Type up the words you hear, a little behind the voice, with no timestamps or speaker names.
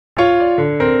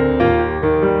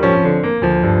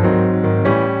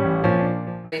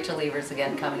Rachele Evers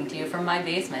again, coming to you from my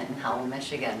basement in Howell,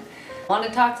 Michigan. I want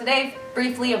to talk today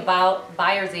briefly about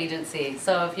buyer's agency.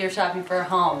 So if you're shopping for a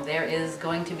home, there is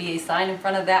going to be a sign in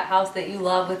front of that house that you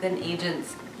love with an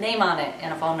agent's name on it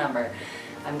and a phone number.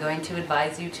 I'm going to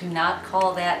advise you to not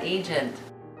call that agent.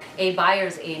 A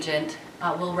buyer's agent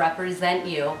will represent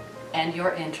you and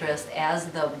your interest as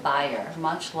the buyer,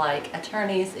 much like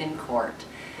attorneys in court.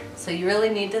 So you really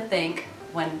need to think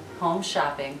when home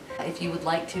shopping, if you would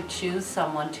like to choose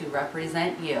someone to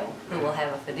represent you, who will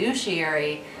have a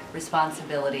fiduciary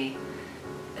responsibility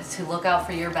to look out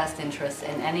for your best interests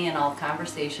in any and all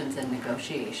conversations and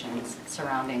negotiations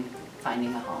surrounding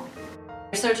finding a home.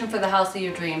 You're searching for the house of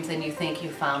your dreams and you think you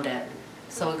found it.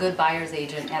 So a good buyer's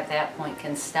agent at that point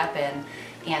can step in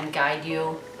and guide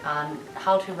you on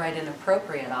how to write an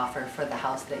appropriate offer for the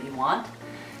house that you want,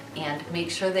 and make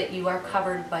sure that you are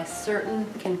covered by certain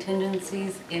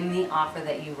contingencies in the offer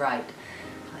that you write.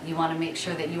 You want to make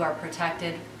sure that you are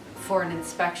protected for an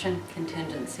inspection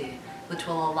contingency, which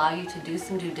will allow you to do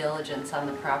some due diligence on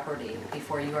the property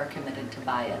before you are committed to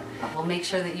buy it. We'll make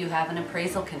sure that you have an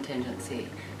appraisal contingency,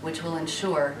 which will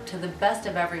ensure to the best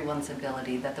of everyone's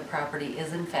ability that the property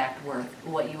is in fact worth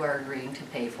what you are agreeing to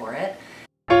pay for it.